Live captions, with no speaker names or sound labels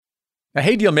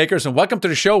Hey, deal makers, and welcome to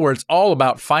the show where it's all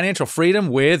about financial freedom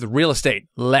with real estate.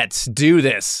 Let's do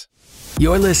this.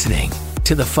 You're listening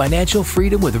to the Financial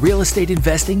Freedom with Real Estate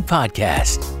Investing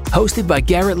podcast, hosted by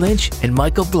Garrett Lynch and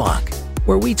Michael Blanc,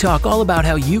 where we talk all about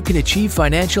how you can achieve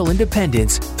financial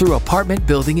independence through apartment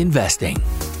building investing.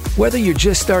 Whether you're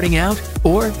just starting out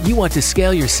or you want to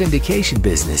scale your syndication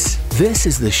business, this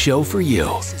is the show for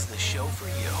you.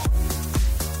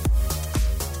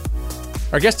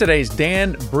 Our guest today is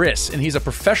Dan Briss, and he's a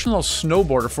professional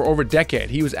snowboarder for over a decade.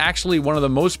 He was actually one of the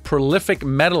most prolific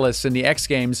medalists in the X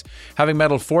Games, having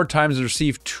medaled 4 times and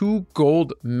received 2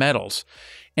 gold medals.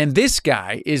 And this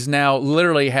guy is now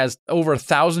literally has over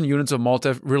 1,000 units of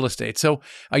multi-real estate. So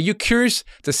are you curious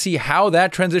to see how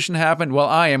that transition happened? Well,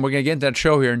 I am. We're going to get into that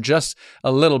show here in just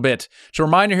a little bit. So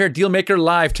reminder here, Dealmaker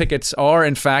Live tickets are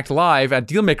in fact live at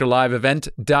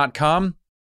dealmakerliveevent.com.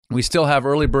 We still have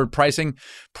early bird pricing.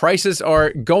 Prices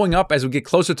are going up as we get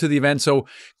closer to the event, so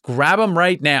grab them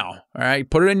right now. All right,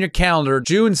 put it in your calendar.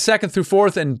 June 2nd through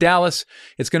 4th in Dallas.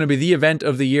 It's going to be the event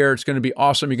of the year. It's going to be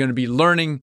awesome. You're going to be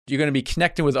learning. You're going to be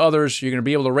connecting with others. You're going to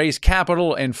be able to raise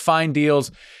capital and find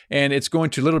deals, and it's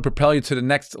going to literally propel you to the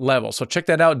next level. So check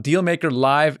that out,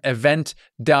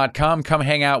 dealmakerliveevent.com. Come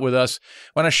hang out with us.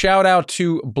 I want to shout out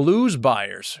to Blues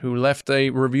Buyers who left a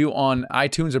review on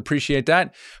iTunes. Appreciate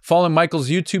that. Following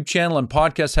Michael's YouTube channel and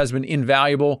podcast has been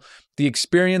invaluable. The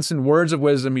experience and words of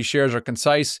wisdom he shares are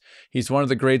concise. He's one of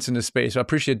the greats in this space. So I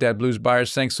appreciate that, Blues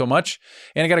Buyers. Thanks so much.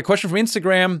 And I got a question from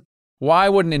Instagram. Why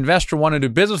would an investor want to do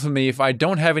business with me if I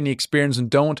don't have any experience and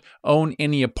don't own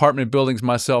any apartment buildings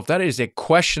myself? That is a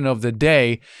question of the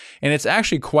day, and it's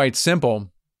actually quite simple.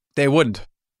 They wouldn't,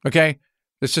 okay?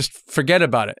 Let's just forget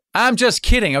about it. I'm just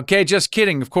kidding, okay? Just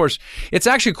kidding, of course. It's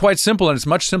actually quite simple, and it's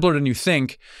much simpler than you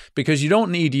think because you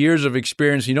don't need years of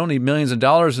experience. You don't need millions of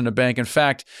dollars in the bank. In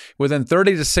fact, within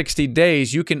 30 to 60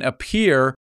 days, you can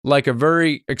appear like a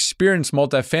very experienced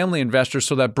multifamily investor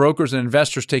so that brokers and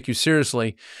investors take you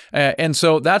seriously. And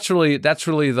so that's really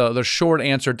the short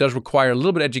answer. It does require a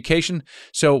little bit of education.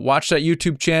 So watch that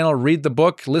YouTube channel, read the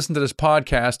book, listen to this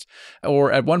podcast,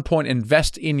 or at one point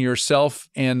invest in yourself,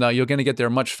 and you're going to get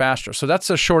there much faster. So that's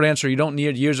a short answer. You don't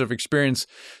need years of experience.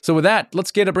 So with that,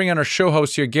 let's bring on our show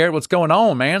host here. Garrett, what's going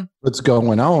on, man? What's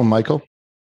going on, Michael?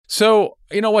 So,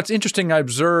 what's interesting, I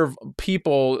observe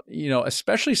people,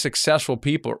 especially successful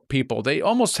people, they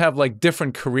almost have like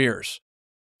different careers.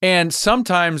 And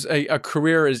sometimes a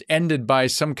career is ended by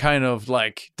some kind of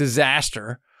like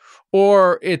disaster,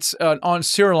 or it's a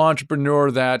serial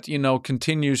entrepreneur that,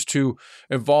 continues to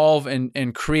evolve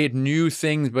and create new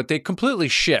things, but they completely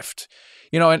shift.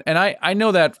 And I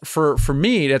know that for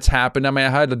me, that's happened. I mean,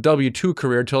 I had a W-2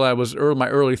 career until I was my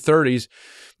early 30s.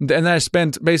 And then I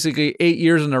spent basically 8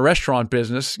 years in the restaurant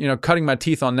business, cutting my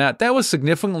teeth on that. That was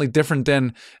significantly different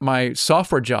than my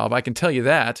software job, I can tell you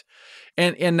that.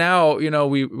 And now,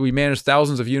 we manage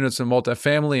thousands of units in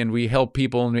multifamily, and we help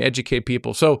people and we educate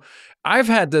people. So I've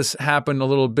had this happen a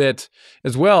little bit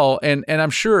as well, and I'm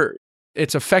sure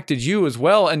it's affected you as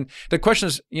well. And the question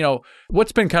is,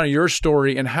 what's been kind of your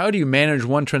story, and how do you manage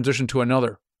one transition to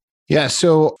another? Yeah,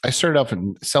 so I started off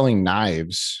in selling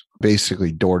knives,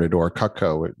 basically door-to-door,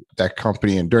 Cutco, that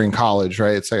company. And during college,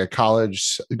 right? It's like a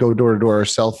college, go door-to-door,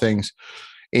 sell things.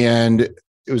 And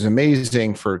it was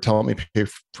amazing for telling me to pay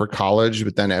for college.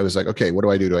 But then I was like, okay, what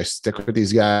do I do? Do I stick with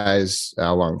these guys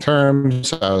long-term?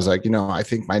 So I was like, I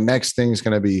think my next thing is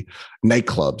going to be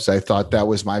nightclubs. I thought that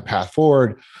was my path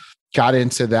forward. Got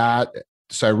into that.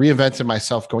 So I reinvented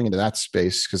myself going into that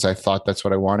space because I thought that's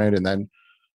what I wanted. And then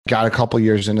got a couple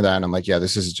years into that, and I'm like, yeah,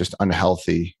 this is just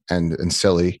unhealthy and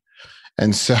silly.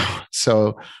 And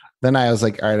so then I was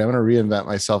like, all right, I'm going to reinvent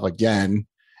myself again,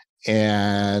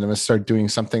 and I'm going to start doing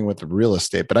something with real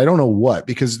estate, but I don't know what,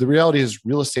 because the reality is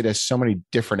real estate has so many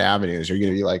different avenues. You're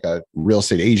going to be like a real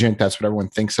estate agent. That's what everyone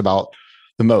thinks about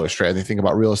the most, right? They think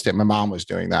about real estate. My mom was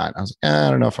doing that. I was like, I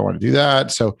don't know if I want to do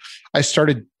that. So I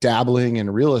started dabbling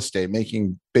in real estate,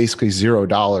 making basically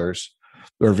 $0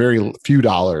 or very few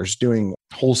dollars, doing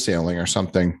wholesaling or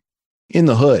something in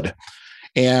the hood.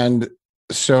 And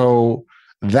so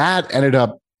that ended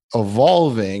up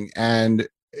evolving, and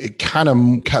it kind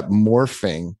of kept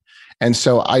morphing. And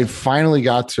so I finally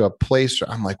got to a place where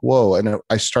I'm like, whoa. And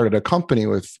I started a company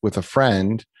with a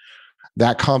friend.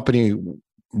 That company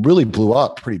really blew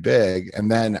up pretty big.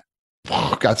 And then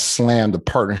got slammed. The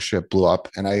partnership blew up,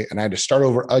 and I had to start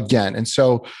over again. And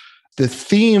so the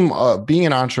theme of being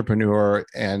an entrepreneur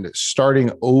and starting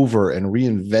over and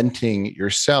reinventing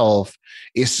yourself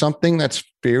is something that's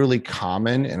fairly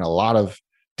common, and a lot of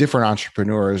different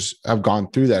entrepreneurs have gone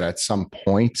through that at some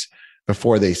point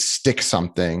before they stick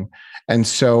something. And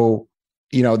so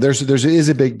there is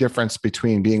a big difference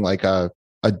between being like a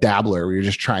dabbler where you're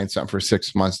just trying something for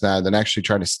 6 months now, than actually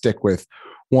trying to stick with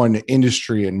one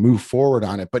industry and move forward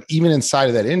on it. But even inside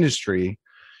of that industry,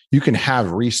 you can have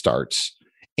restarts,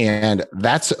 and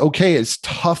that's okay. It's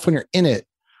tough when you're in it,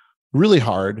 really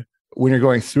hard when you're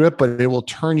going through it, but it will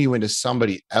turn you into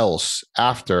somebody else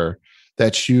after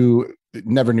that you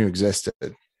never knew existed.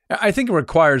 I think it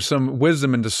requires some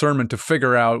wisdom and discernment to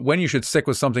figure out when you should stick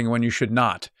with something and when you should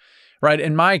not. Right.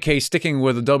 In my case, sticking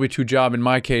with a W-2 job, in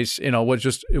my case,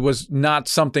 it was not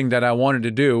something that I wanted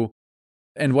to do.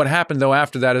 And what happened though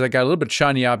after that is I got a little bit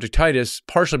shiny objectitis,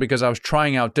 partially because I was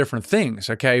trying out different things.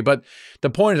 Okay. But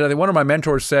the point is, I think one of my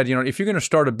mentors said, if you're going to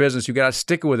start a business, you got to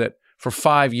stick with it for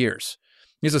 5 years.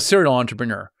 He's a serial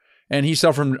entrepreneur. And he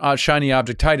suffered from shiny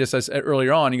objectitis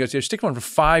earlier on. He goes, you're sticking on for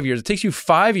 5 years. It takes you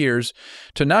 5 years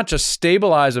to not just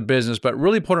stabilize a business, but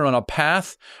really put it on a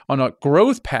path, on a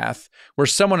growth path where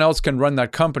someone else can run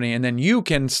that company. And then you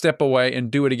can step away and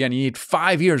do it again. You need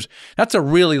 5 years. That's a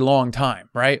really long time,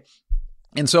 right?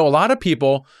 And so a lot of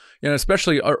people,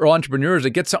 especially our entrepreneurs, they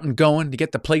get something going, they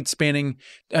get the plate spinning,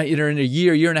 either in a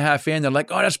year and a half in, they're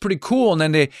like, oh, that's pretty cool. And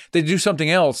then they do something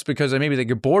else because maybe they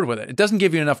get bored with it. It doesn't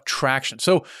give you enough traction.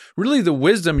 So really the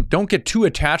wisdom, don't get too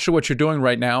attached to what you're doing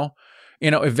right now.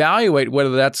 Evaluate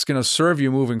whether that's going to serve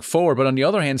you moving forward. But on the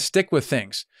other hand, stick with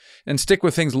things and stick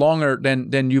with things longer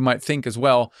than you might think as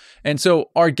well. And so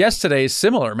our guest today is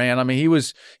similar, man. I mean, he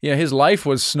was, his life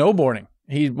was snowboarding.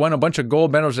 He won a bunch of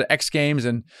gold medals at X Games,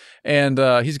 and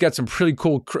he's got some pretty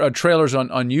cool trailers on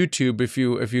YouTube. If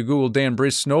you Google Dan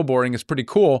Brees snowboarding, it's pretty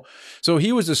cool. So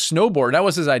he was a snowboarder. That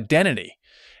was his identity.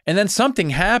 And then something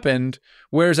happened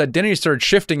where his identity started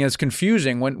shifting. And it's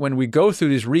confusing when we go through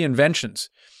these reinventions.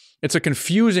 It's a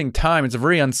confusing time. It's a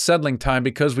very unsettling time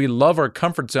because we love our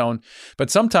comfort zone, but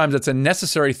sometimes it's a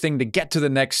necessary thing to get to the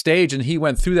next stage. And he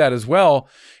went through that as well.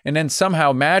 And then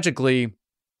somehow magically,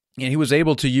 he was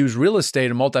able to use real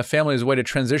estate and multifamily as a way to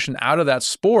transition out of that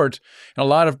sport. And a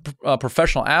lot of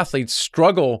professional athletes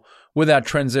struggle with that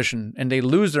transition, and they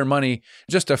lose their money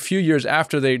just a few years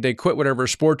after they quit whatever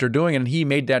sport they're doing. And he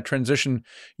made that transition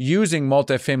using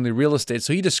multifamily real estate.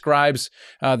 So he describes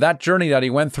that journey that he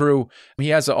went through. He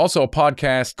has also a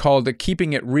podcast called the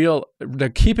Keeping It Real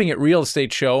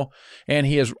Estate Show, and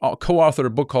he has co-authored a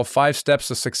book called 5 Steps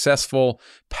to Successful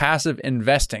Passive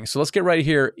Investing. So let's get right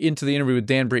here into the interview with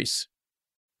Dan Brees.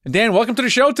 And Dan, welcome to the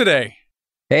show today.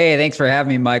 Hey, thanks for having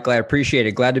me, Michael. I appreciate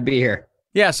it. Glad to be here.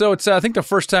 Yeah, so it's I think the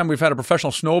first time we've had a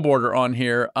professional snowboarder on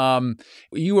here.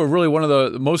 You were really one of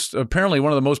the most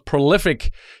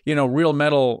prolific, real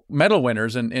medal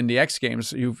winners in the X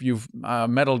Games. You've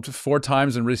medaled 4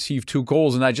 times and received 2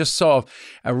 golds. And I just saw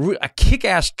a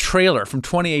kick-ass trailer from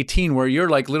 2018 where you're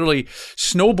like literally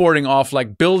snowboarding off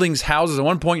like buildings, houses. At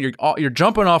one point, you're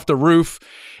jumping off the roof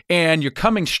and you're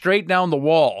coming straight down the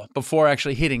wall before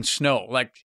actually hitting snow.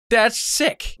 Like, that's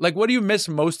sick. Like, what do you miss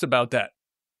most about that?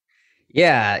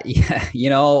 Yeah.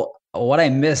 What I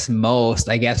miss most,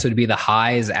 I guess, would be the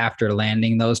highs after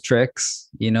landing those tricks.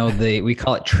 We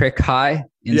call it trick high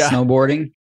in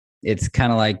snowboarding. It's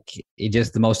kind of like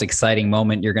just the most exciting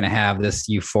moment you're going to have, this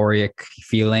euphoric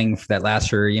feeling that lasts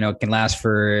for, can last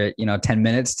for, 10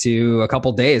 minutes to a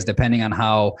couple days, depending on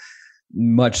how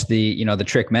much the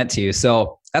trick meant to you.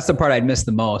 So that's the part I'd miss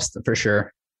the most for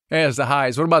sure. Yeah, it's the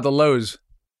highs. What about the lows?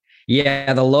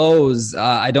 Yeah, the lows,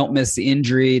 I don't miss the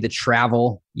injury, the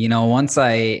travel. Once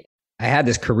I had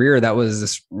this career that was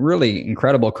this really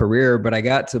incredible career, but I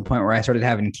got to the point where I started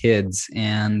having kids,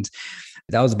 and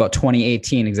that was about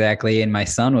 2018 exactly. And my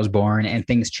son was born and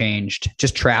things changed.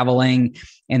 Just traveling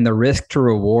and the risk to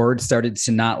reward started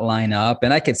to not line up.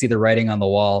 And I could see the writing on the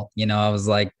wall. I was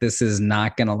like, this is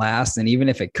not going to last. And even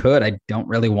if it could, I don't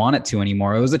really want it to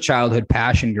anymore. It was a childhood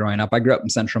passion growing up. I grew up in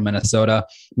central Minnesota,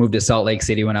 moved to Salt Lake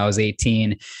City when I was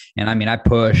 18. And I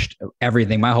pushed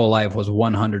everything. My whole life was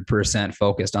 100%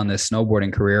 focused on this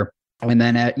snowboarding career. And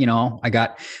then, I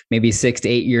got maybe 6 to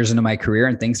 8 years into my career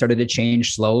and things started to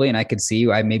change slowly. And I could see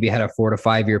I maybe had a 4 to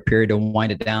 5 year period to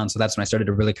wind it down. So that's when I started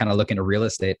to really kind of look into real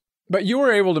estate. But you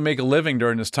were able to make a living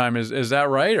during this time. Is that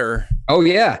right? Or oh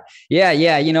yeah.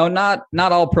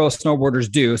 Not all pro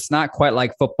snowboarders do. It's not quite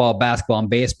like football, basketball, and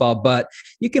baseball, but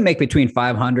you can make between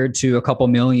 500 to a couple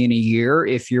million a year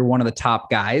if you're one of the top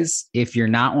guys. If you're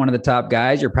not one of the top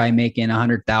guys, you're probably making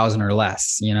 100,000 or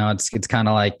less. It's kind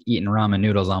of like eating ramen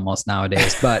noodles almost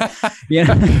nowadays. But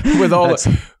with all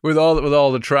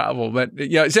the travel. But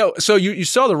yeah, so you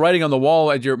saw the writing on the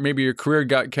wall at your career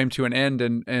came to an end,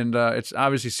 and it's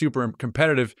obviously super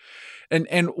competitive.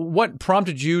 And what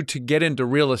prompted you to get into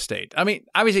real estate? I mean,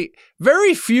 obviously,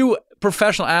 very few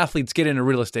professional athletes get into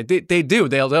real estate? They do.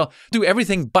 They'll do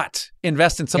everything but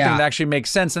invest in something that actually makes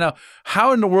sense. And now,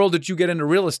 how in the world did you get into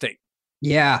real estate?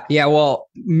 Yeah. Well,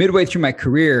 midway through my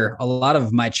career, a lot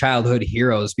of my childhood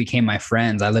heroes became my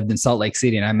friends. I lived in Salt Lake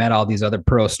City and I met all these other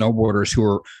pro snowboarders who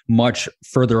were much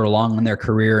further along in their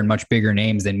career and much bigger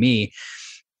names than me.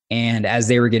 And as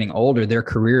they were getting older, their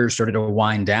careers started to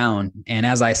wind down. And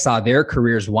as I saw their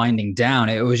careers winding down,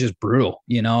 it was just brutal.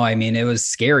 I mean, it was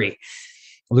scary.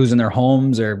 Losing their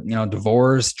homes or,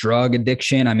 divorce, drug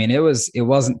addiction. I mean, it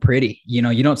wasn't pretty.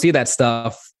 You don't see that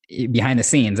stuff behind the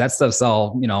scenes. That stuff's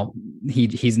all,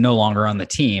 he's no longer on the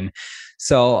team.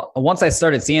 So once I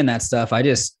started seeing that stuff,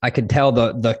 I could tell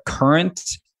the current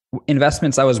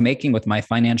investments I was making with my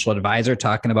financial advisor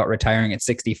talking about retiring at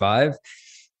 65.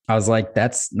 I was like,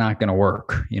 that's not going to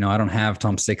work. I don't have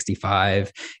till I'm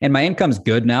 65 and my income's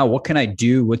good now. What can I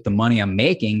do with the money I'm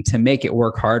making to make it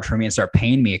work hard for me and start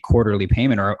paying me a quarterly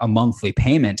payment or a monthly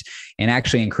payment and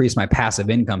actually increase my passive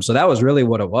income? So that was really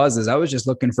what it was, is I was just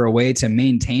looking for a way to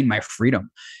maintain my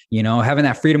freedom, having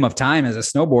that freedom of time as a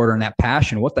snowboarder and that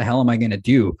passion. What the hell am I going to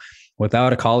do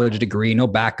without a college degree, no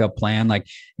backup plan? Like,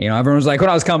 everyone was like, when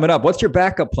I was coming up, what's your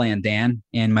backup plan, Dan?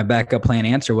 And my backup plan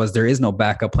answer was, there is no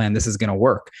backup plan. This is going to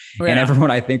work. Oh, yeah. And everyone,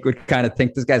 I think, would kind of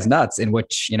think this guy's nuts, in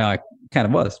which, I kind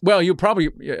of was. Well, you probably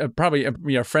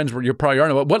friends were, you probably are.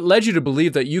 But what led you to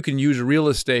believe that you can use real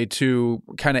estate to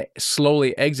kind of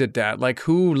slowly exit that? Like,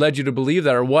 who led you to believe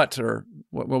that, or what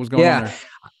was going on there?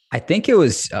 I think it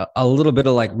was a little bit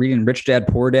of like reading Rich Dad,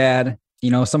 Poor Dad,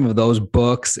 some of those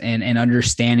books and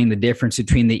understanding the difference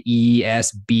between the E,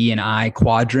 S, B, and I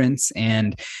quadrants.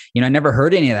 And, I never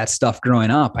heard any of that stuff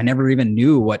growing up. I never even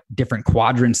knew what different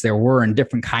quadrants there were and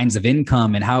different kinds of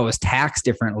income and how it was taxed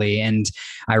differently. And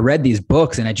I read these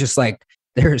books and I just like,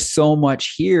 there's so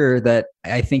much here that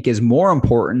I think is more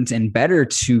important and better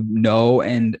to know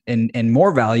and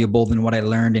more valuable than what I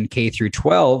learned in K through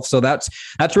 12. So that's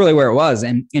really where it was.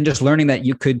 And just learning that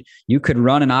you could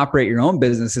run and operate your own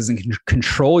businesses and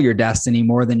control your destiny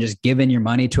more than just giving your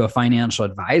money to a financial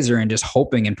advisor and just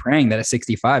hoping and praying that at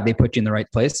 65, they put you in the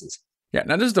right places. Yeah,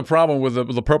 now this is the problem with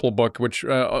the Purple Book, which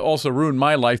also ruined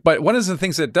my life. But one of the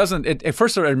things that doesn't, at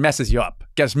first it messes you up,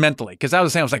 guess mentally. Because I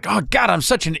was like, oh God, I'm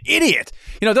such an idiot.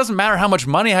 It doesn't matter how much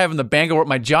money I have in the bank or what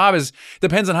my job is.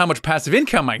 Depends on how much passive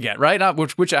income I get, right?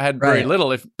 Which I had very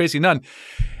little, if basically none.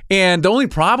 And the only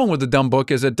problem with the dumb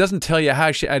book is it doesn't tell you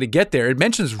how to get there. It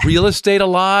mentions real estate a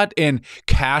lot and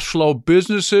cash flow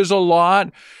businesses a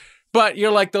lot. But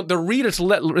you're like the reader,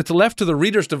 it's left to the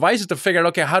reader's devices to figure out,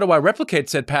 okay, how do I replicate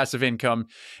said passive income?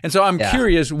 And so I'm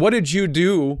curious, what did you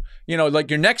do? Like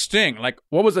your next thing, like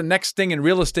what was the next thing in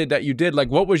real estate that you did? Like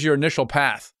what was your initial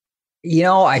path?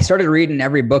 I started reading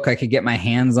every book I could get my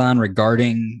hands on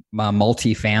regarding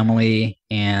multifamily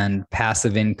and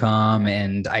passive income.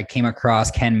 And I came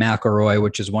across Ken McElroy,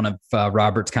 which is one of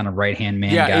Robert's kind of right-hand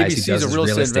man guys. ABCs who does of real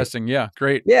estate investing. Yeah,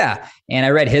 great. Yeah. And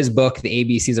I read his book, The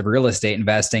ABCs of Real Estate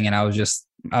Investing. And I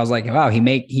was like, wow, he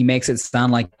makes it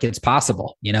sound like it's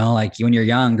possible. Like when you're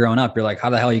young growing up, you're like,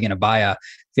 how the hell are you going to buy a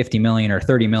 $50 million or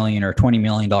 $30 million or $20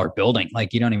 million building?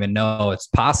 Like you don't even know it's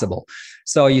possible.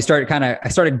 So I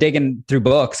started digging through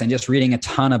books and just reading a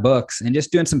ton of books and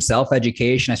just doing some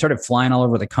self-education. I started flying all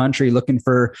over the country looking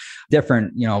for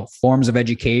different, forms of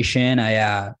education.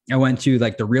 I went to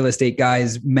like the Real Estate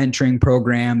Guys mentoring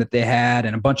program that they had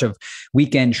and a bunch of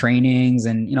weekend trainings.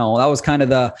 And, that was kind of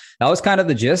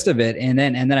the gist of it. And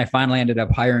then I finally ended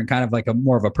up hiring kind of like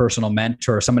more of a personal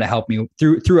mentor, someone to help me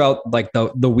throughout like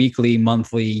the weekly,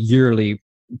 monthly, yearly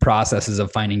processes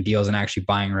of finding deals and actually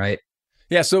buying right.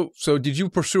 Yeah. So did you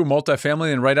pursue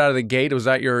multifamily and right out of the gate, was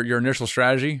that your initial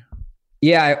strategy?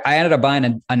 Yeah, I ended up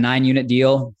buying a 9-unit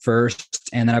deal first,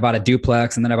 and then I bought a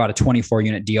duplex, and then I bought a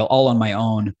 24-unit deal all on my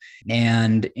own.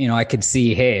 And, I could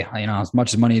see, hey, as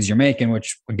much money as you're making,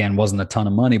 which again, wasn't a ton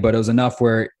of money, but it was enough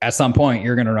where at some point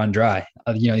you're going to run dry.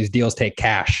 These deals take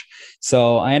cash.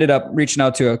 So I ended up reaching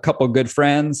out to a couple of good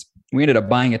friends. We ended up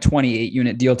buying a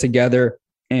 28-unit deal together.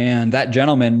 And that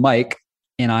gentleman, Mike,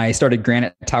 and I started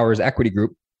Granite Towers Equity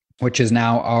Group, which is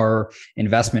now our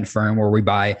investment firm where we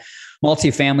buy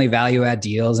multifamily value add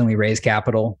deals and we raise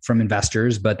capital from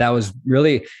investors. But that was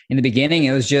really, in the beginning,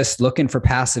 it was just looking for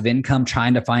passive income,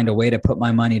 trying to find a way to put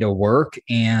my money to work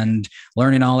and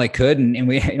learning all I could. And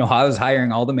we, I was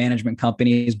hiring all the management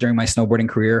companies during my snowboarding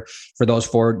career for those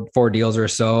four deals or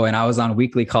so. And I was on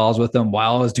weekly calls with them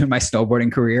while I was doing my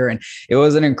snowboarding career. And it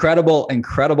was an incredible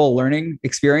learning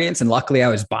experience. And luckily I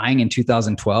was buying in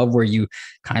 2012 where you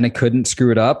kind of couldn't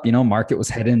screw it up. Market was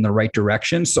headed in the right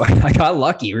direction. So I got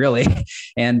lucky, really.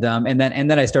 and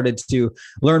then I started to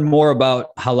learn more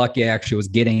about how lucky I actually was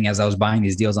getting as I was buying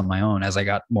these deals on my own as I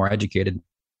got more educated.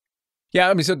 Yeah,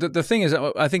 I mean, so the thing is,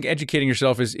 I think educating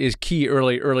yourself is key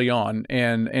early on,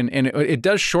 and it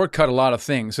does shortcut a lot of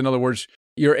things. In other words,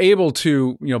 you're able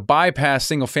to bypass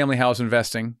single family house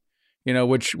investing,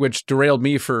 which derailed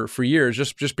me for years,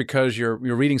 just because you're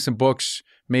reading some books,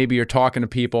 maybe you're talking to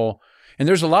people, and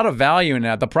there's a lot of value in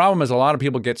that. The problem is a lot of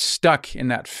people get stuck in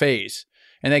that phase,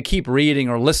 and they keep reading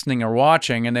or listening or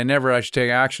watching, and they never actually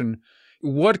take action.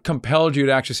 What compelled you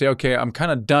to actually say, okay, I'm kind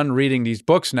of done reading these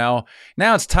books now.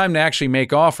 Now it's time to actually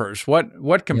make offers.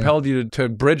 What compelled you to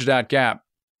bridge that gap?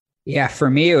 Yeah,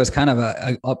 for me, it was kind of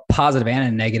a positive and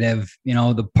a negative.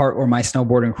 The part where my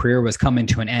snowboarding career was coming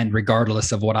to an end,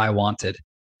 regardless of what I wanted.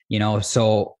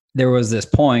 So there was this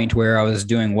point where I was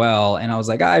doing well, and I was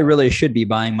like, I really should be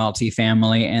buying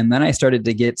multifamily. And then I started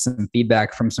to get some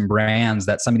feedback from some brands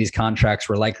that some of these contracts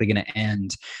were likely going to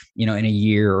end, in a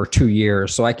year or 2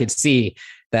 years. So I could see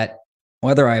that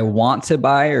whether I want to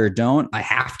buy or don't, I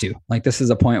have to. Like, this is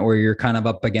a point where you're kind of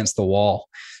up against the wall.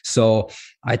 So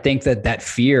I think that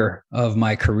fear of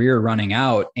my career running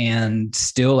out and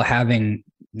still having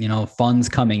funds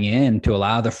coming in to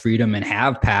allow the freedom and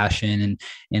have passion.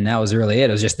 And that was really it.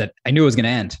 It was just that I knew it was going to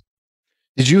end.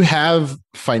 Did you have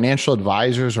financial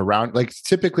advisors around? Like,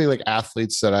 typically, like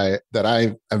athletes that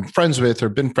I am friends with or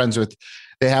been friends with,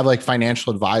 they have like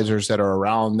financial advisors that are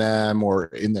around them or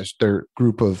in their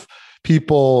group of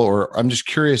people. Or I'm just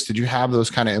curious, did you have those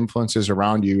kind of influences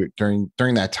around you during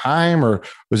that time, or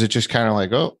was it just kind of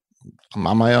like, oh, I'm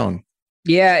on my own?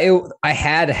 Yeah, I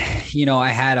had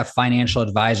a financial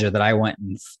advisor that I went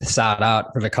and sought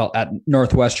out at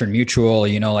Northwestern Mutual,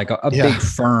 like a big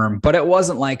firm, but it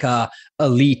wasn't like a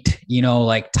elite,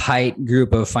 like tight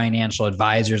group of financial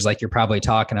advisors like you're probably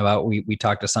talking about. We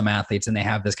talked to some athletes and they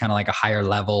have this kind of like a higher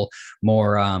level,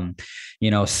 more,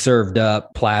 served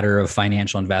up platter of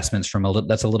financial investments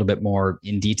that's a little bit more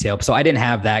in detail. So I didn't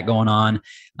have that going on.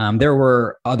 There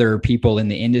were other people in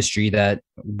the industry that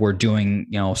were doing,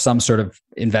 some sort of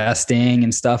investing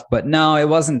and stuff, but no, it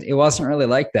wasn't really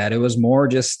like that. It was more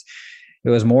just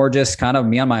kind of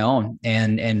me on my own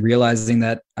and realizing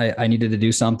that I needed to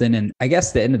do something. And I guess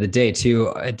at the end of the day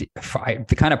too,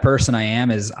 the kind of person I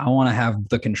am is I want to have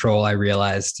the control. I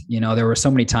realized, there were so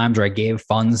many times where I gave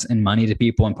funds and money to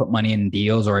people and put money in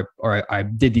deals, or I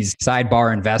did these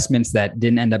sidebar investments that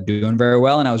didn't end up doing very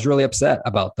well. And I was really upset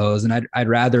about those. And I'd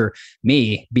rather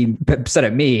me be upset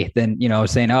at me than,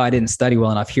 saying, oh, I didn't study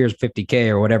well enough. Here's 50K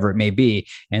or whatever it may be.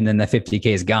 And then the 50K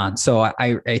is gone. So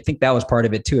I think that was part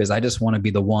of it too, is I just want to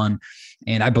be the one.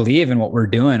 And I believe in what we're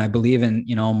doing. I believe in,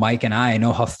 Mike and I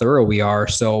know how thorough we are.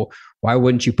 So why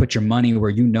wouldn't you put your money where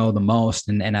you know the most?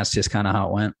 And that's just kind of how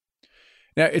it went.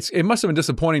 Yeah, it must have been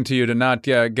disappointing to you to not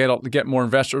get more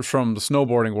investors from the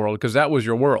snowboarding world, because that was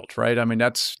your world, right? I mean,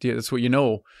 that's what you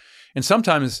know. And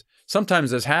sometimes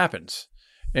this happens.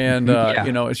 And,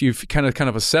 you've kind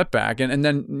of a setback. And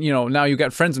then, now you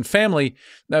got friends and family.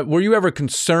 Were you ever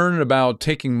concerned about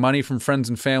taking money from friends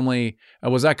and family?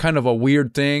 Was that kind of a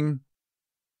weird thing?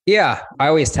 Yeah. I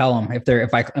always tell them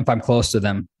if I'm close to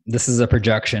them, this is a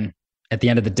projection. At the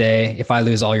end of the day, if I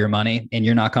lose all your money and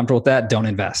you're not comfortable with that, don't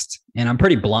invest. And I'm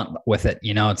pretty blunt with it.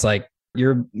 It's like,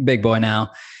 you're a big boy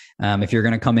now. If you're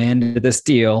going to come into this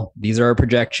deal, these are our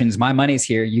projections. My money's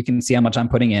here. You can see how much I'm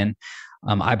putting in.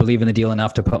 I believe in the deal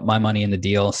enough to put my money in the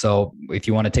deal. So if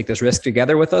you want to take this risk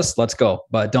together with us, let's go.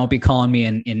 But don't be calling me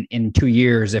in 2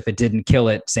 years if it didn't kill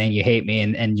it, saying you hate me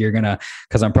and you're going to,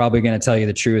 because I'm probably going to tell you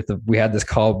the truth. We had this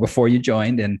call before you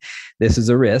joined and this is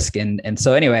a risk. And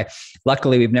so anyway,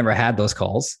 luckily we've never had those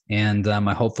calls, and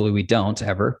hopefully we don't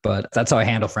ever, but that's how I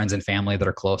handle friends and family that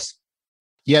are close.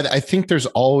 Yeah. I think there's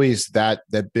always that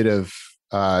bit of,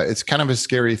 it's kind of a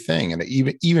scary thing. And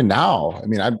even now, I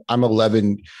mean, I'm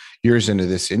 11 years into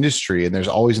this industry, and there's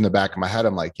always in the back of my head,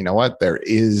 I'm like, you know what, there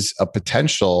is a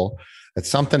potential that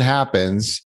something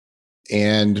happens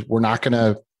and we're not going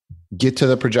to get to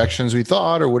the projections we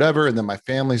thought or whatever. And then my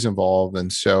family's involved.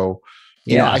 And so,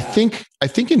 I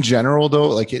think in general though,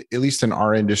 like at least in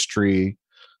our industry,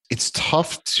 it's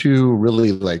tough to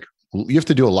really you have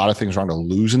to do a lot of things wrong to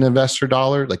lose an investor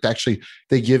dollar. Like actually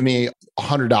they give me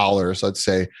 $100, let's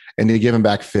say, and they give them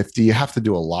back 50. You have to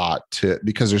do a lot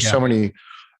because there's so many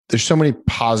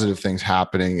positive things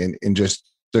happening and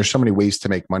just there's so many ways to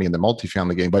make money in the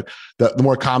multifamily game. But the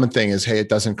more common thing is, hey, it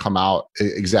doesn't come out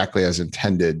exactly as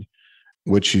intended,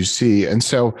 which you see. And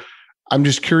so I'm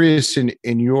just curious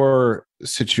in your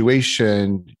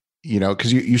situation,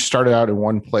 because you started out in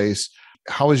one place,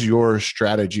 how has your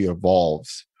strategy evolved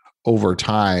over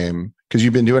time? Because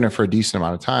you've been doing it for a decent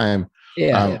amount of time.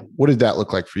 What did that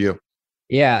look like for you?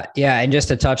 Yeah. And just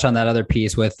to touch on that other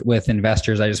piece with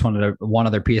investors, I just wanted one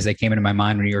other piece that came into my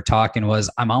mind when you were talking was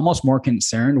I'm almost more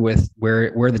concerned with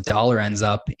where the dollar ends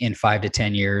up in 5 to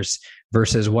 10 years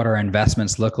versus what our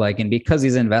investments look like. And because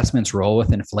these investments roll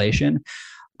with inflation,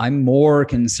 I'm more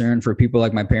concerned for people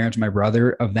like my parents, my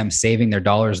brother, of them saving their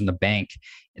dollars in the bank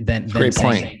than great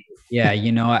point. Yeah,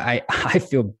 I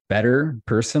feel better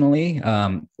personally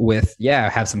have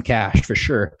some cash for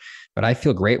sure. But I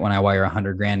feel great when I wire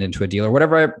 $100,000 into a deal or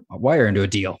whatever I wire into a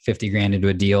deal, $50,000 into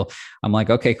a deal. I'm like,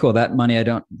 okay, cool. That money I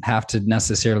don't have to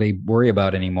necessarily worry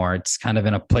about anymore. It's kind of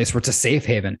in a place where it's a safe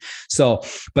haven. So,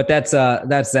 but that's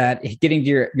that. Getting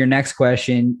to your next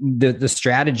question, the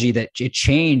strategy that it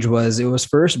changed it was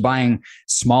first buying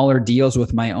smaller deals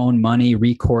with my own money,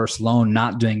 recourse loan,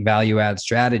 not doing value add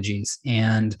strategies.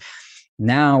 And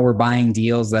now we're buying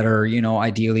deals that are,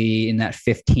 ideally in that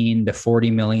 $15 to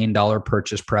 $40 million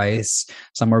purchase price,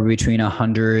 somewhere between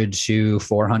 100 to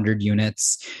 400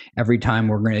 units. Every time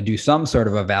we're going to do some sort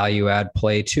of a value add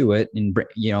play to it and,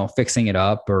 fixing it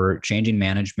up or changing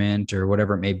management or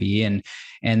whatever it may be. And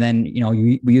then,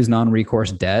 we use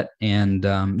non-recourse debt and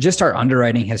just our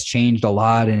underwriting has changed a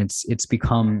lot and it's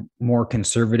become more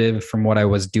conservative from what I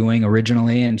was doing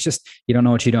originally. And it's just, you don't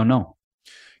know what you don't know.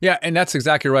 Yeah, and that's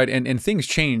exactly right. And things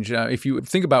change. If you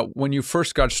think about when you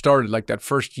first got started, like that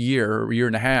first year or year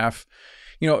and a half,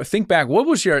 think back, what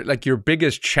was your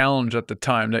biggest challenge at the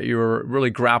time that you were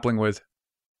really grappling with?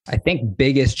 I think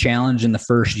biggest challenge in the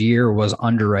first year was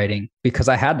underwriting because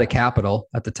I had the capital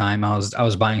at the time. I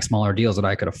was buying smaller deals that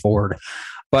I could afford.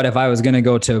 But if I was going to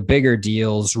go to bigger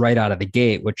deals right out of the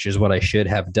gate, which is what I should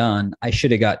have done, I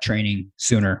should have got training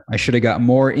sooner. I should have got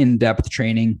more in-depth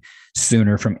training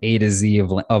sooner from A to Z of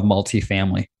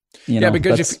multifamily.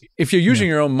 Because if you're using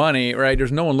your own money, right,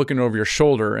 there's no one looking over your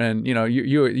shoulder, and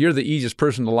you're the easiest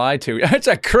person to lie to. It's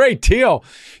a great deal,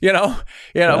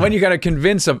 when you got to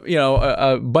convince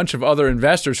a bunch of other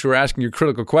investors who are asking you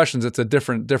critical questions. It's a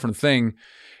different thing.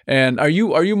 And are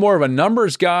you more of a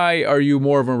numbers guy? Are you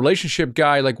more of a relationship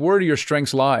guy? Like, where do your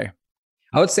strengths lie?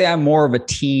 I would say I'm more of a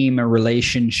team, a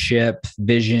relationship,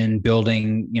 vision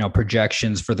building,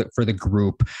 projections for the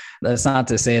group. That's not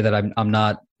to say that I'm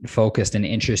not focused and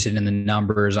interested in the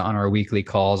numbers on our weekly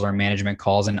calls, our management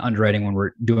calls, and underwriting when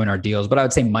we're doing our deals. But I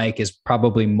would say Mike is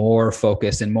probably more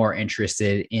focused and more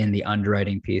interested in the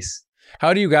underwriting piece.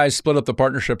 How do you guys split up the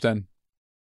partnership then?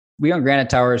 We own Granite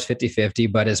Towers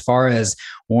 50-50, but as far as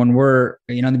when we're,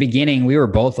 in the beginning, we were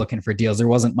both looking for deals. There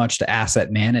wasn't much to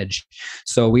asset manage.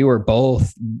 So we were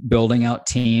both building out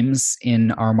teams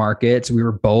in our markets. We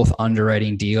were both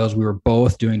underwriting deals. We were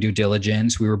both doing due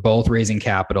diligence. We were both raising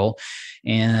capital.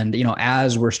 And,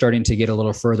 as we're starting to get a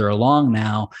little further along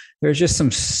now, there's just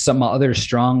some other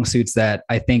strong suits that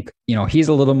I think, he's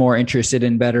a little more interested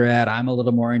in better at. I'm a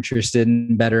little more interested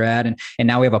in better at. And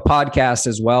now we have a podcast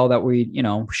as well that we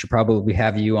should probably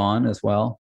have you on as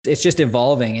well. It's just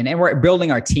evolving and we're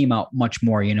building our team out much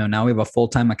more. Now we have a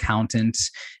full-time accountant.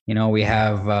 We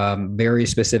have very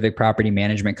specific property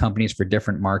management companies for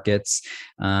different markets.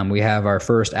 We have our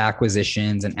first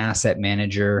acquisitions and asset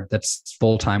manager that's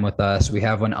full-time with us. We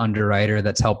have an underwriter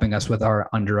that's helping us with our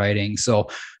underwriting. So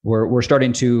we're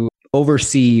starting to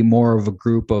oversee more of a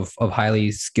group of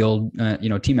highly skilled,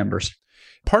 team members.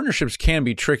 Partnerships can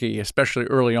be tricky, especially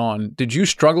early on. Did you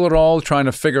struggle at all trying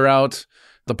to figure out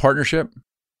the partnership?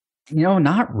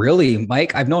 Not really,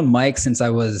 Mike. I've known Mike since I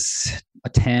was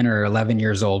 10 or 11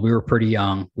 years old. We were pretty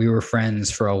young. We were friends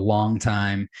for a long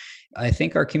time. I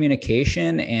think our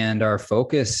communication and our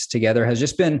focus together has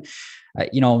just been,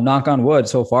 knock on wood,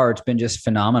 so far, it's been just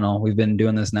phenomenal. We've been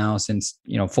doing this now since,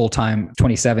 full-time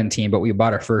 2017, but we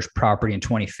bought our first property in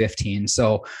 2015.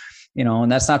 So,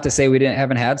 and that's not to say we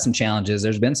haven't had some challenges.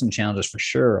 There's been some challenges for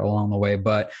sure along the way,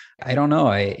 but I don't know.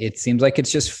 It seems like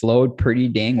it's just flowed pretty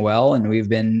dang well. And we've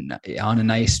been on a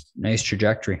nice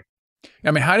trajectory.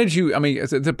 How did you,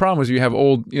 the problem was you have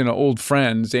old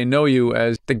friends. They know you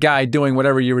as the guy doing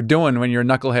whatever you were doing when you're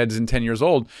knuckleheads and 10 years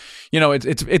old.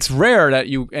 It's rare that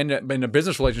you end up in a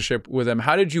business relationship with them.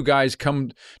 How did you guys come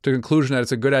to the conclusion that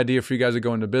it's a good idea for you guys to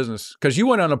go into business? Because you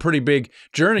went on a pretty big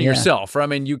journey yourself.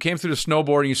 Right? You came through the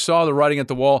snowboarding, you saw the writing at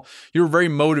the wall, you were very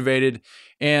motivated.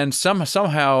 And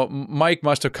somehow Mike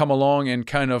must have come along and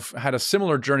kind of had a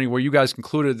similar journey where you guys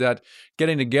concluded that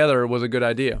getting together was a good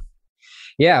idea.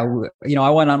 Yeah. I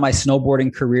went on my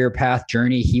snowboarding career path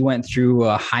journey. He went through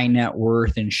a high net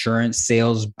worth insurance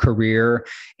sales career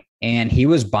and he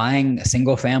was buying a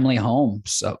single family home.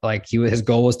 So his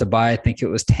goal was to buy, I think it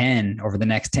was 10 over the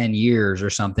next 10 years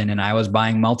or something. And I was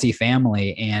buying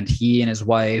multifamily, and he and his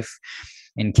wife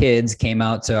and kids came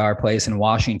out to our place in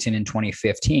Washington in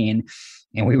 2015.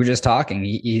 And we were just talking.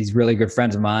 He's really good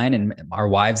friends of mine, and our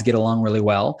wives get along really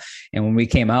well. And when we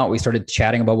came out, we started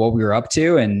chatting about what we were up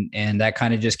to, and that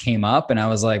kind of just came up. And I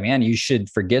was like, man, you should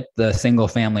forget the single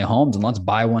family homes and let's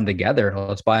buy one together.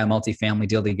 Let's buy a multifamily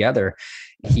deal together.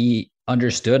 He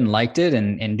understood and liked it.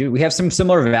 And dude, we have some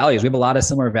similar values. We have a lot of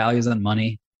similar values on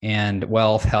money and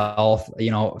wealth, health,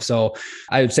 so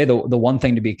I would say the one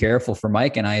thing to be careful for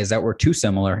Mike and I is that we're too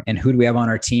similar, and who do we have on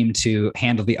our team to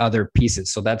handle the other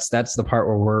pieces? So that's the part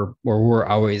where we're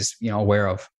always, aware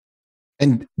of.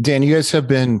 And Dan, you guys have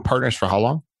been partners for how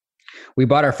long? We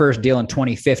bought our first deal in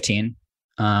 2015.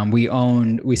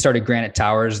 We started Granite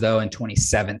Towers though in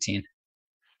 2017.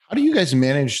 How do you guys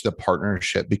manage the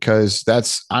partnership? Because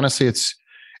that's honestly,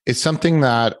 it's something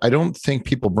that I don't think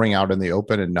people bring out in the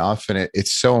open enough. And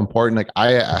it's so important. Like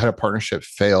I had a partnership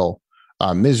fail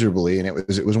miserably, and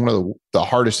it was one of the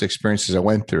hardest experiences I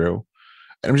went through.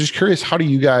 And I'm just curious, how do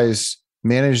you guys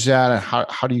manage that? And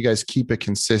how do you guys keep it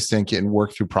consistent and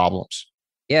work through problems?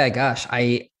 Yeah, gosh,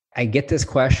 I get this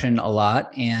question a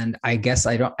lot, and I guess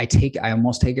I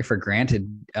almost take it for granted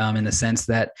in the sense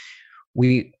that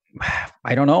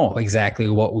I don't know exactly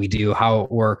what we do, how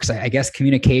it works. I guess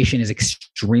communication is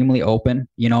extremely open.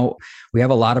 We have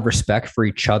a lot of respect for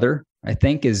each other, I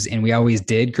think and we always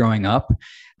did growing up.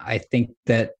 I think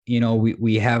that,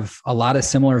 we have a lot of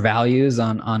similar values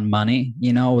on money.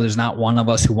 There's not one of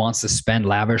us who wants to spend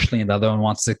lavishly and the other one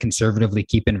wants to conservatively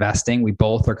keep investing. We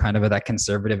both are kind of that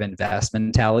conservative invest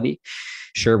mentality.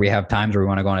 Sure, we have times where we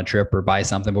want to go on a trip or buy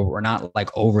something, but we're not like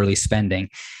overly spending.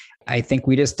 I think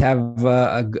we just have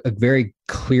a very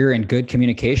clear and good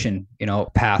communication,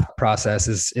 path process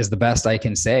is the best I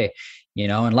can say,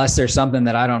 unless there's something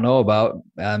that I don't know about.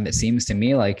 It seems to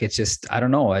me like it's just, I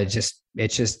don't know. It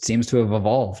just seems to have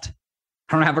evolved.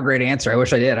 I don't have a great answer. I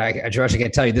wish I did. I wish I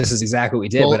could tell you this is exactly what we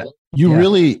did, but you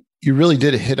really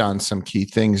did hit on some key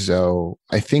things though.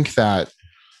 I think that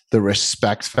the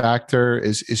respect factor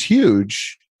is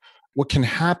huge. What can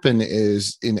happen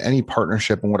is in any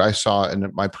partnership, and what I saw in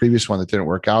my previous one that didn't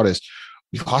work out, is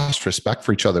we lost respect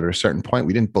for each other at a certain point.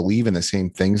 We didn't believe in the same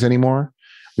things anymore.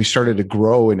 We started to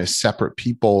grow into separate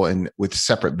people and with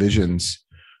separate visions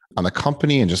on the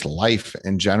company and just life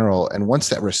in general. And once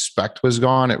that respect was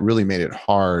gone, it really made it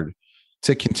hard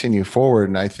to continue forward.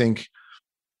 And I think,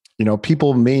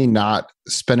 people may not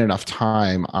spend enough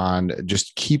time on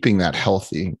just keeping that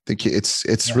healthy.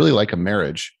 It's really like a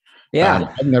marriage.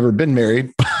 Yeah. I've never been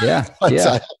married. Yeah. But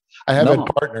I have had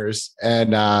partners,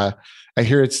 and I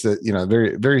hear it's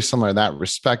very, very similar in that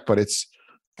respect, but it's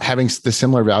having the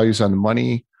similar values on the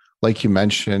money, like you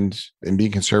mentioned, and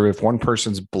being conservative. One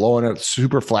person's blowing it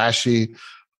super flashy,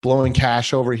 blowing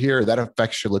cash over here. That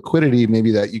affects your liquidity.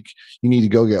 Maybe that you need to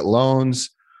go get loans.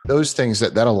 Those things,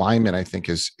 that alignment, I think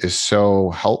is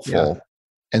so helpful. Yeah.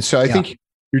 And so I think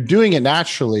you're doing it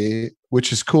naturally,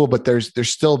 which is cool, but there's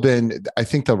still been, I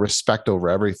think the respect over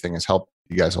everything has helped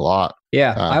you guys a lot.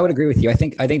 Yeah, I would agree with you. I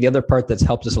think the other part that's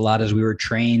helped us a lot is we were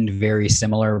trained very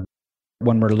similar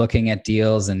when we're looking at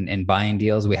deals and buying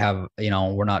deals. We have,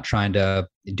 we're not trying to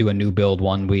do a new build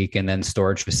one week and then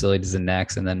storage facilities the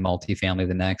next and then multifamily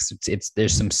the next.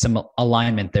 There's some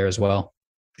alignment there as well.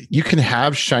 You can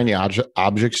have shiny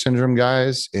object syndrome,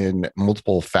 guys, in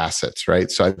multiple facets,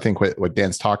 right? So I think what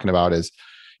Dan's talking about is,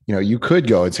 you could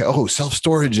go and say, oh,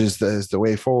 self-storage is the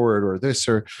way forward, or this,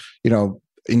 or,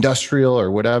 industrial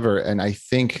or whatever. And I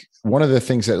think one of the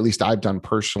things that at least I've done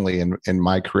personally in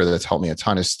my career that's helped me a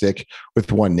ton is stick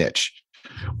with one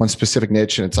specific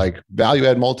niche. And it's like value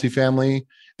add multifamily.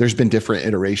 There's been different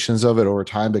iterations of it over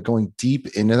time, but going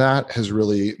deep into that has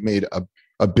really made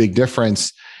a big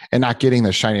difference, and not getting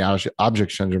the shiny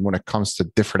object syndrome when it comes to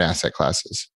different asset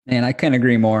classes. And I can't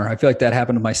agree more. I feel like that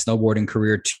happened to my snowboarding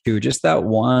career too. Just that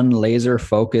one laser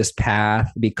focused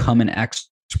path, become an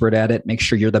expert at it, make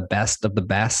sure you're the best of the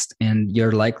best, and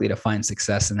you're likely to find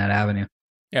success in that avenue.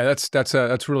 Yeah,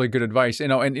 that's really good advice.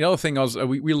 And the other thing is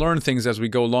we learn things as we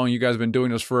go along. You guys have been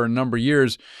doing this for a number of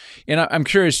years, and I'm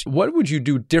curious, what would you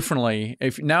do differently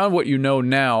if now what you know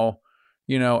now?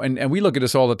 And we look at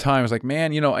this all the time. It's like,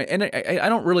 man, and I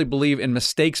don't really believe in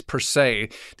mistakes per se.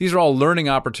 These are all learning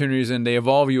opportunities, and they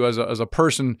evolve you as a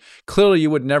person. Clearly, you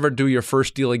would never do your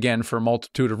first deal again for a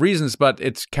multitude of reasons, but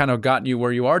it's kind of gotten you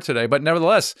where you are today. But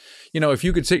nevertheless, if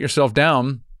you could sit yourself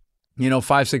down,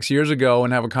 5-6 years ago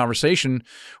and have a conversation,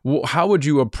 how would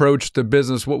you approach the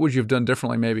business? What would you have done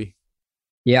differently, maybe?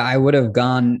 Yeah, I would have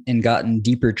gone and gotten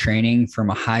deeper training from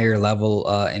a higher level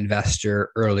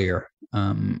investor earlier.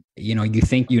 You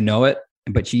think you know it,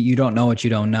 but you don't know what you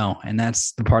don't know. And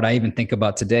that's the part I even think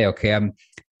about today. Okay,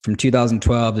 from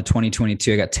 2012 to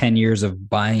 2022, I got 10 years of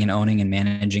buying and owning and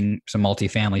managing some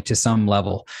multifamily to some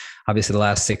level. Obviously, the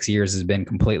last 6 years has been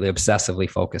completely obsessively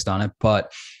focused on it,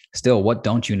 but still, what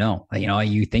don't you know?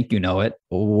 You think you know it.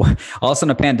 All of a sudden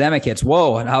a pandemic hits.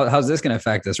 Whoa, how's this going to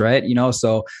affect us, right?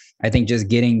 So I think just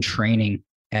getting training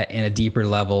in a deeper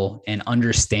level and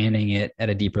understanding it at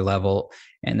a deeper level,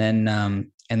 and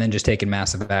then just taking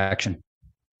massive action.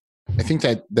 I think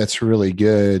that's really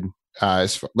good. I'll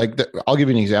give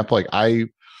you an example. Like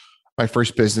my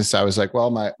first business, I was like, well,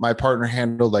 my partner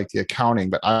handled like the accounting,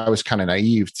 but I was kind of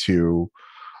naive to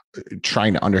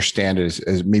trying to understand it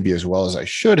as maybe as well as I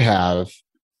should have.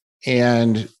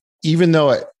 And even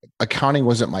though accounting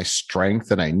wasn't my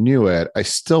strength and I knew it, I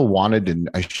still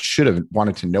I should have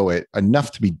wanted to know it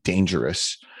enough to be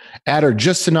dangerous at, or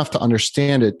just enough to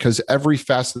understand it. Because every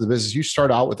facet of the business, you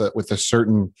start out with a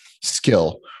certain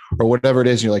skill or whatever it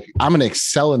is. And you're like, I'm going to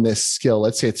excel in this skill.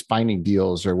 Let's say it's finding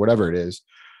deals or whatever it is.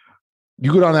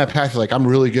 You go down that path, you're like, I'm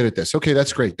really good at this. Okay,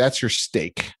 that's great. That's your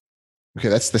stake. Okay,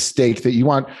 that's the stake that you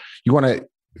want. You want to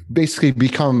basically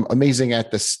become amazing at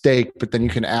the stake, but then you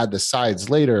can add the sides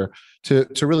later to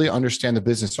really understand the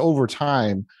business over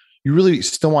time. You really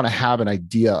still want to have an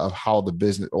idea of how the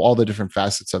business, all the different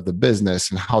facets of the business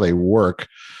and how they work,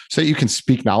 so that you can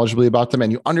speak knowledgeably about them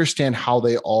and you understand how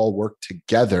they all work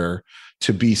together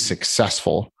to be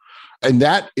successful. In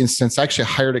that instance, I actually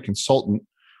hired a consultant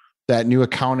that knew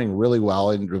accounting really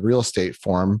well in the real estate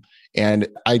form. And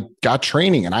I got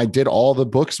training and I did all the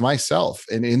books myself.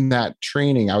 And in that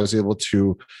training, I was able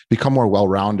to become more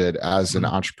well-rounded as an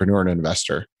entrepreneur and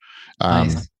investor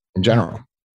Nice. In general.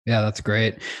 Yeah, that's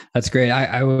great. That's great.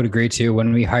 I would agree too.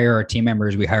 When we hire our team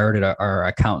members, we hired our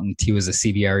accountant. He was a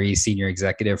CBRE senior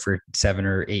executive for 7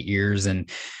 or 8 years, and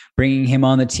bringing him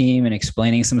on the team and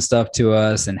explaining some stuff to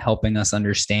us and helping us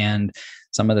understand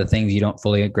some of the things you don't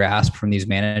fully grasp from these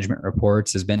management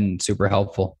reports has been super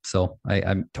helpful. So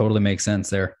I totally makes sense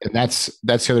there. And that's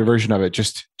the other version of it.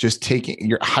 Just taking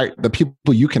the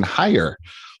people you can hire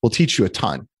will teach you a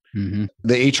ton. Mm-hmm.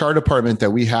 The HR department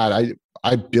that we had,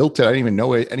 I built it. I didn't even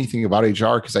know anything about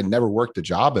HR because I never worked a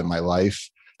job in my life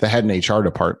that had an HR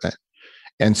department.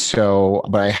 And so,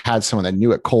 but I had someone that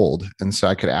knew it cold. And so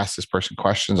I could ask this person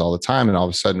questions all the time. And all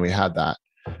of a sudden we had that.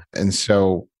 And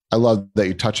so I love that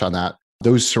you touch on that.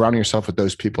 Those surrounding yourself with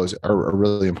those people are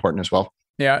really important as well.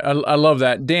 Yeah, I love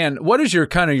that. Dan, what is your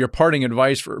parting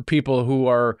advice for people who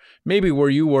are maybe where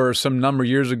you were some number of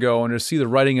years ago and they see the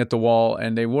writing at the wall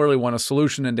and they really want a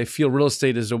solution and they feel real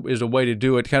estate is a way to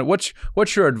do it?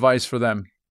 What's your advice for them?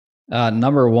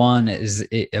 Number one is,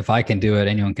 if I can do it,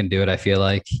 anyone can do it. I feel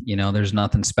like, there's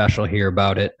nothing special here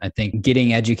about it. I think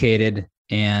getting educated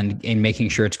and making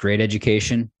sure it's great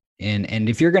education. And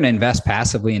if you're going to invest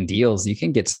passively in deals, you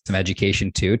can get some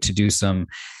education too, to do some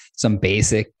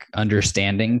basic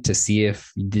understanding to see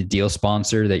if the deal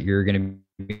sponsor that you're going to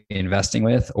be investing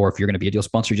with, or if you're going to be a deal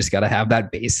sponsor, you just got to have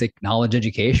that basic knowledge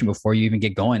education before you even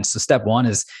get going. So step one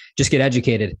is just get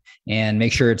educated and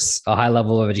make sure it's a high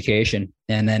level of education.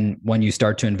 And then when you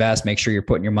start to invest, make sure you're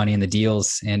putting your money in the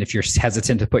deals. And if you're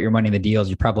hesitant to put your money in the deals,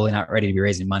 you're probably not ready to be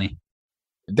raising money.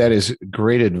 That is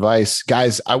great advice.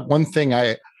 Guys, one thing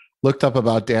I looked up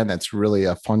about Dan that's really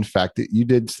a fun fact, that you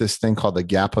did this thing called the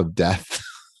gap of death.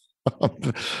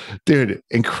 Dude,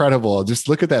 incredible. Just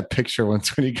look at that picture when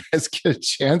you guys get a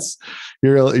chance.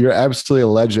 You're absolutely a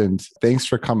legend. Thanks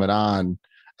for coming on.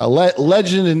 A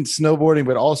legend in snowboarding,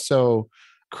 but also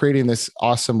creating this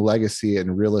awesome legacy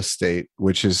in real estate,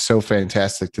 which is so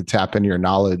fantastic to tap into your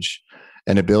knowledge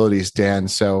and abilities, Dan.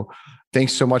 So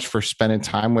thanks so much for spending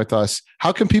time with us.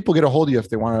 How can people get a hold of you if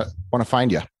they want to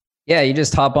find you? Yeah, you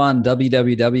just hop on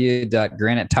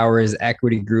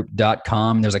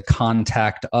www.granitetowersequitygroup.com. There's a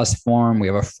contact us form. We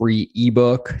have a free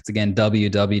ebook. It's again,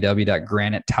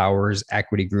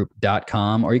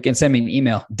 www.granitetowersequitygroup.com, or you can send me an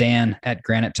email,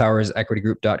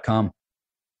 dan@granitetowersequitygroup.com.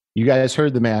 You guys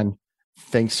heard the man.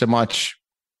 Thanks so much.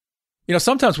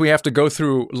 Sometimes we have to go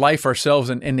through life ourselves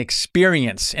and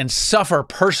experience and suffer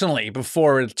personally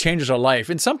before it changes our life.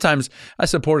 And sometimes I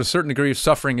support a certain degree of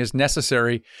suffering is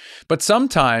necessary, but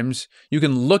sometimes you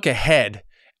can look ahead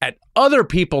at other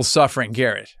people's suffering,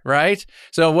 Garrett, right?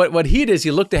 So what he did is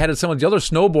he looked ahead at some of the other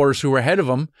snowboarders who were ahead of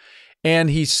him, and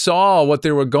he saw what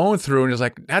they were going through, and he was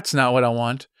like, that's not what I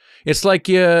want. It's like,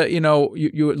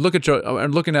 you look at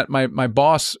I'm looking at my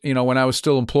boss, when I was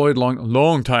still employed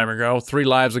long time ago, 3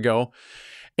 lives ago.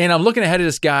 And I'm looking ahead at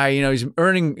this guy, he's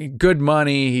earning good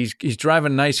money. He's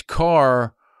driving a nice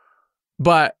car,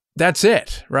 but that's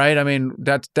it, right? I mean,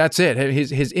 that's it.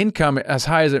 His income, as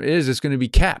high as it is going to be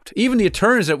capped. Even the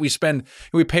attorneys that we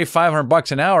pay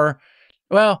 $500 an hour.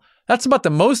 Well, That's about the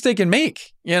most they can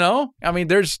make, I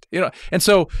mean, and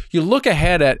so you look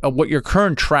ahead at what your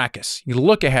current track is. You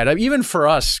look ahead, even for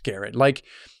us, Garrett, like,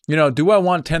 do I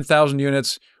want 10,000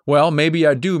 units? Well, maybe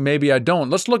I do, maybe I don't.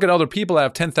 Let's look at other people that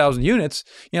have 10,000 units.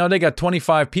 They got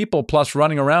 25 people plus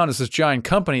running around as this giant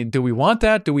company. Do we want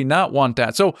that? Do we not want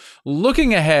that? So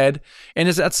looking ahead, and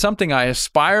is that something I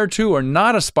aspire to or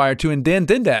not aspire to? And Dan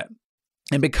did that.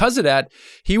 And because of that,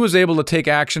 he was able to take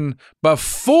action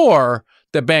before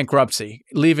the bankruptcy,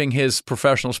 leaving his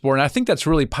professional sport. And I think that's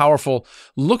really powerful,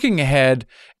 looking ahead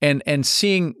and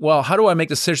seeing, well, how do I make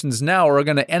decisions now, or I'm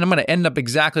going to end up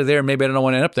exactly there. Maybe I don't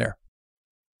want to end up there.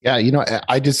 Yeah,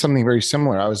 I did something very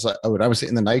similar. I was like, when I was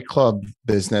in the nightclub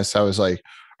business, I was like,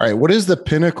 all right, what does the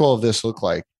pinnacle of this look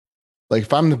like? Like,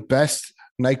 if I'm the best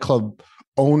nightclub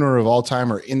owner of all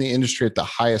time or in the industry at the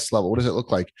highest level, what does it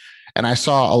look like? And I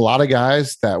saw a lot of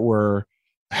guys that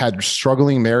had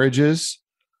struggling marriages,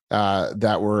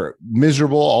 that were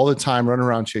miserable all the time, running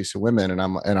around chasing women. And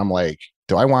I'm like,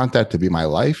 do I want that to be my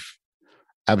life?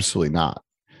 Absolutely not.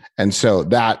 And so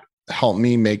that helped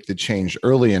me make the change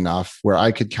early enough where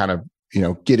I could kind of,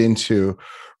 get into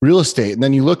real estate. And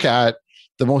then you look at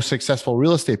the most successful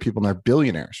real estate people, and they're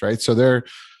billionaires, right? So the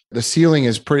ceiling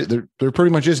is there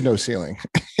pretty much is no ceiling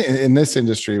in this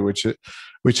industry, which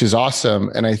is awesome.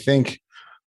 And I think,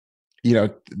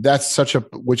 that's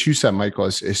what you said, Michael,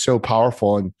 is so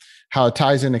powerful. And how it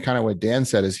ties into kind of what Dan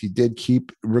said is he did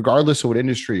keep, regardless of what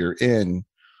industry you're in,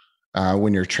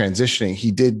 when you're transitioning,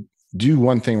 he did do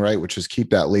one thing right, which is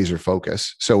keep that laser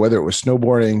focus. So whether it was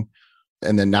snowboarding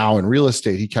and then now in real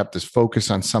estate, he kept his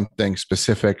focus on something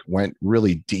specific, went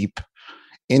really deep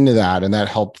into that, and that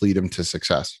helped lead him to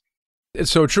success.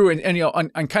 It's so true.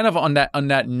 And kind of on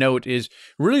that note is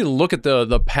really look at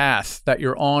the path that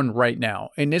you're on right now.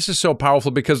 And this is so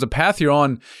powerful because the path you're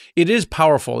on, it is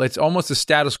powerful. It's almost the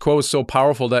status quo is so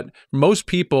powerful that most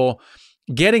people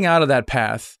getting out of that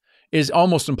path is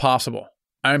almost impossible.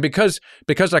 And because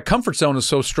our comfort zone is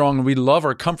so strong, and we love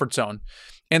our comfort zone.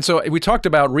 And so we talked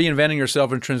about reinventing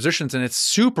yourself in transitions, and it's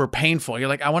super painful. You're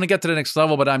like, I want to get to the next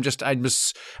level, but I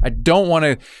don't want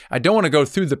to go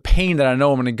through the pain that I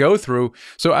know I'm going to go through.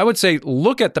 So I would say,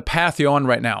 look at the path you're on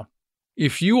right now.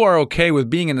 If you are okay with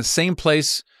being in the same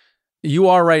place you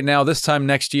are right now, this time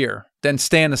next year, then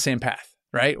stay on the same path,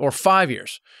 right? Or 5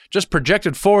 years, just project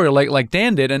it forward like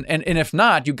Dan did. And if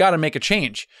not, you got to make a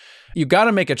change. You got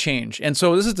to make a change. And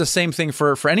so this is the same thing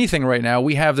for anything right now.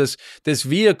 We have this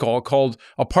vehicle called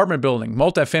apartment building,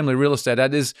 multifamily real estate.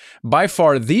 That is by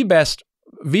far the best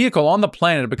vehicle on the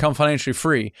planet to become financially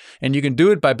free. And you can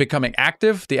do it by becoming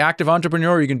active, the active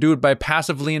entrepreneur. You can do it by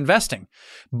passively investing.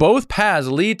 Both paths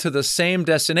lead to the same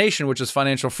destination, which is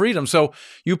financial freedom. So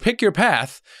you pick your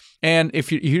path. And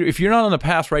if you're not on the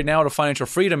path right now to financial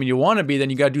freedom and you want to be,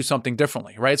 then you got to do something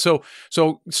differently, right? So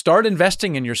start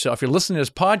investing in yourself. If you're listening to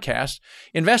this podcast,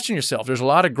 invest in yourself. There's a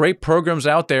lot of great programs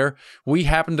out there. We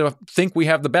happen to think we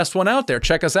have the best one out there.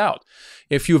 Check us out.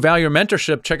 If you value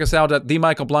mentorship, check us out at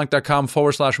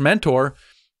themichaelblank.com/mentor.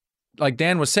 Like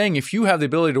Dan was saying, if you have the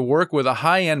ability to work with a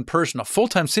high-end person, a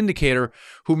full-time syndicator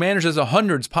who manages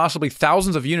hundreds, possibly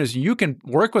thousands of units, you can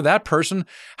work with that person.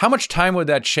 How much time would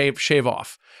that shave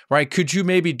off, right? Could you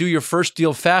maybe do your first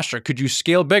deal faster? Could you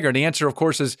scale bigger? The answer, of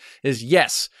course, is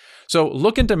yes. So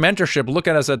look into mentorship. Look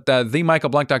at us at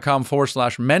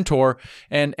themichaelblank.com/mentor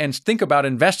and think about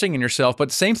investing in yourself.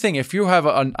 But same thing, if you have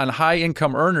a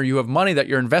high-income earner, you have money that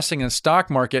you're investing in the stock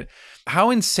market,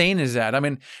 how insane is that? I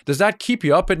mean, does that keep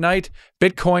you up at night?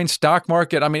 Bitcoin, stock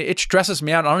market, I mean, it stresses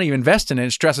me out. I don't even invest in it.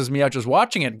 It stresses me out just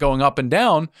watching it going up and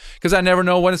down because I never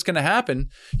know when it's going to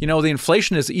happen. The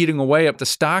inflation is eating away up the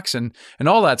stocks and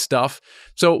all that stuff.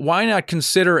 So why not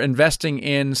consider investing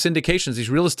in syndications, these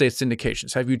real estate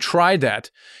syndications? Have you tried that?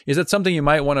 Is that something you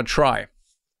might want to try?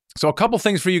 So a couple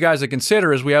things for you guys to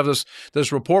consider is we have this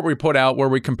report we put out where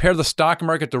we compare the stock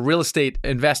market to real estate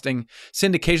investing,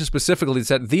 syndication specifically.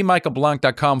 It's at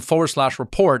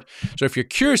themichaelblank.com/report. So if you're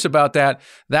curious about that,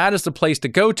 that is the place to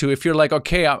go to. If you're like,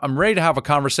 okay, I'm ready to have a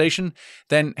conversation,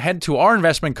 then head to our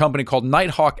investment company called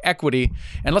Nighthawk Equity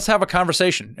and let's have a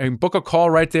conversation. And book a call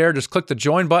right there. Just click the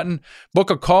join button, book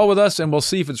a call with us, and we'll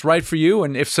see if it's right for you.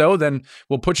 And if so, then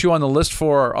we'll put you on the list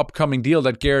for our upcoming deal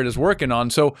that Garrett is working on.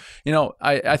 So,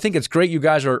 I think it's great you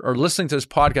guys are listening to this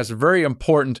podcast. It's very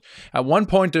important. At one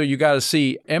point, though, you got to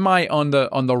see, am I on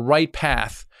the right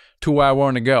path to where I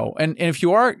want to go? And if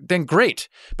you are, then great.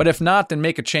 But if not, then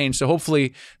make a change. So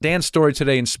hopefully Dan's story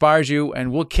today inspires you,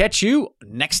 and we'll catch you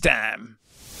next time.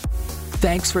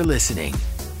 Thanks for listening.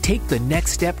 Take the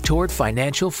next step toward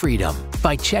financial freedom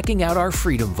by checking out our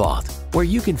Freedom Vault, where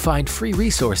you can find free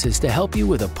resources to help you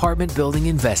with apartment building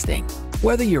investing.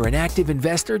 Whether you're an active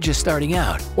investor just starting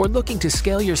out or looking to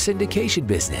scale your syndication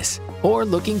business or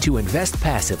looking to invest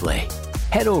passively,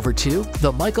 head over to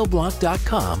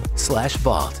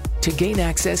themichaelblanc.com/vault to gain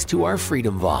access to our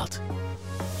Freedom Vault.